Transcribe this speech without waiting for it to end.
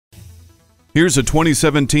Here's a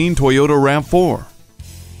 2017 Toyota RAV4.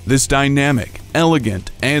 This dynamic,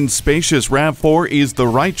 elegant, and spacious RAV4 is the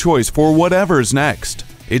right choice for whatever's next.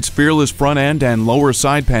 Its fearless front end and lower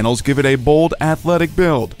side panels give it a bold, athletic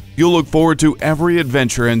build. You'll look forward to every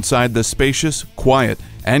adventure inside the spacious, quiet,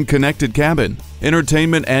 and connected cabin.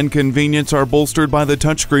 Entertainment and convenience are bolstered by the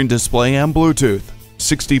touchscreen display and Bluetooth.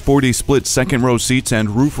 60/40 split second-row seats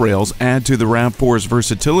and roof rails add to the RAV4's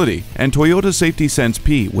versatility, and Toyota Safety Sense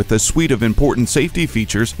P, with a suite of important safety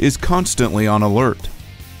features, is constantly on alert.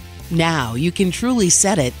 Now you can truly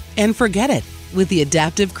set it and forget it with the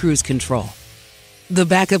adaptive cruise control. The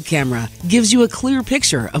backup camera gives you a clear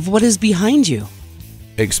picture of what is behind you.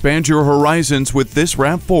 Expand your horizons with this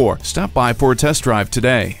RAV4. Stop by for a test drive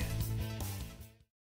today.